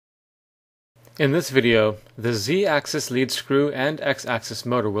In this video, the Z-axis lead screw and X-axis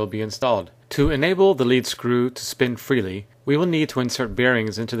motor will be installed. To enable the lead screw to spin freely, we will need to insert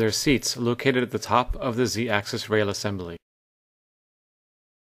bearings into their seats located at the top of the Z-axis rail assembly.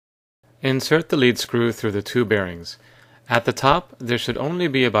 Insert the lead screw through the two bearings. At the top, there should only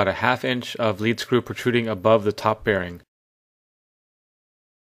be about a ½ inch of lead screw protruding above the top bearing.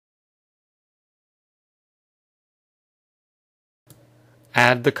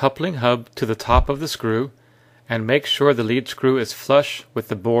 Add the coupling hub to the top of the screw and make sure the lead screw is flush with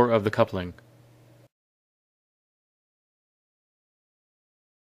the bore of the coupling.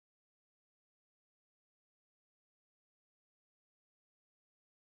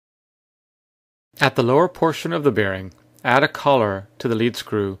 At the lower portion of the bearing, add a collar to the lead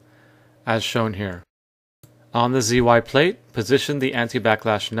screw as shown here. On the ZY plate, position the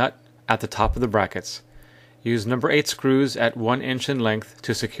anti-backlash nut at the top of the brackets. Use number 8 screws at 1 inch in length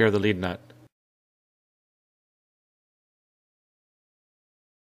to secure the lead nut.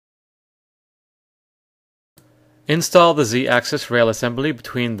 Install the Z-axis rail assembly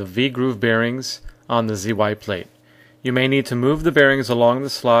between the V-groove bearings on the ZY plate. You may need to move the bearings along the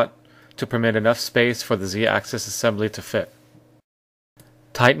slot to permit enough space for the Z-axis assembly to fit.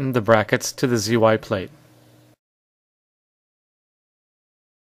 Tighten the brackets to the ZY plate.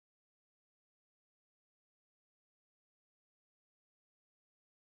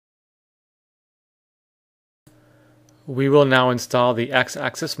 We will now install the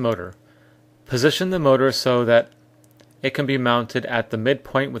X-axis motor. Position the motor so that it can be mounted at the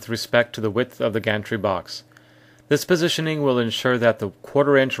midpoint with respect to the width of the gantry box. This positioning will ensure that the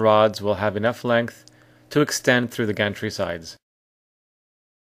 1/4 inch rods will have enough length to extend through the gantry sides.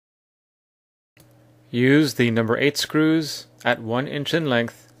 Use the number 8 screws at 1 inch in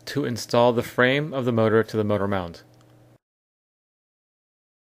length to install the frame of the motor to the motor mount.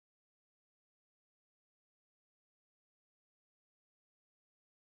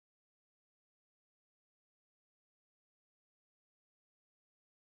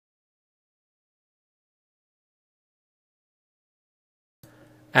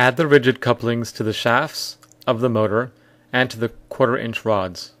 Add the rigid couplings to the shafts of the motor and to the 1/4 inch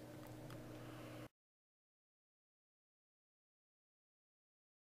rods.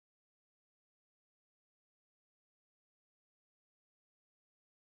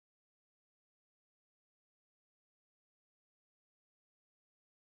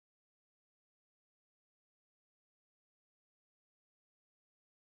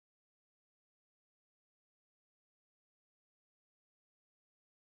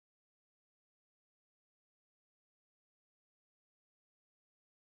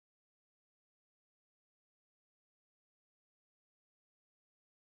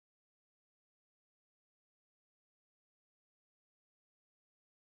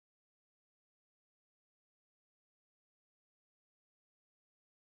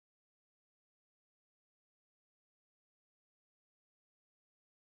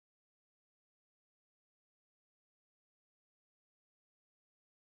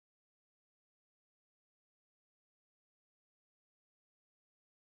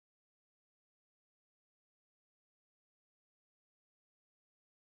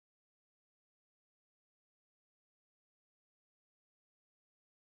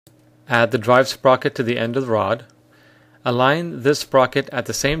 Add the drive sprocket to the end of the rod. Align this sprocket at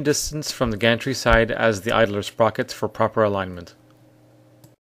the same distance from the gantry side as the idler sprockets for proper alignment.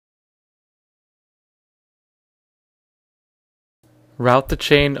 Route the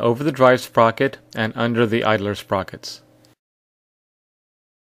chain over the drive sprocket and under the idler sprockets.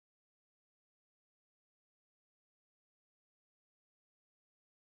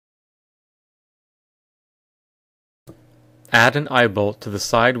 Add an eye bolt to the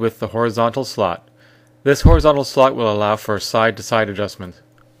side with the horizontal slot. This horizontal slot will allow for side-to-side adjustment.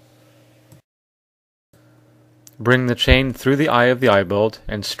 Bring the chain through the eye of the eye bolt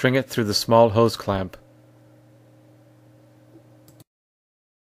and string it through the small hose clamp.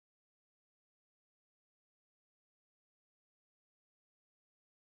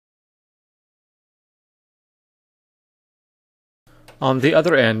 On the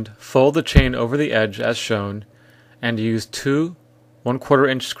other end, fold the chain over the edge as shown and use 2 1/4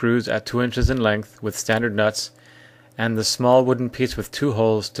 inch screws at 2 inches in length with standard nuts and the small wooden piece with 2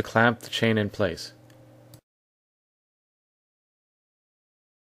 holes to clamp the chain in place.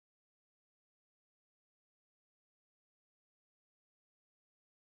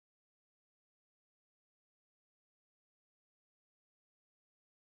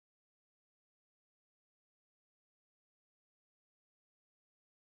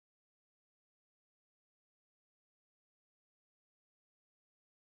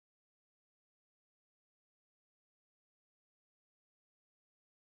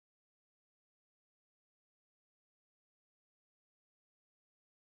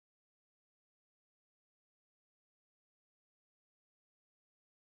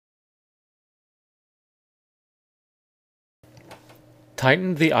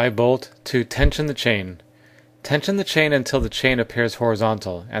 Tighten the eye bolt to tension the chain. Tension the chain until the chain appears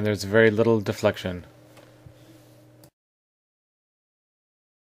horizontal and there's very little deflection.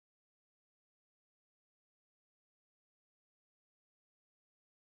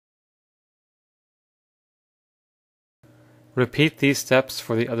 Repeat these steps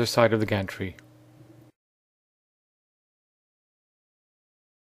for the other side of the gantry.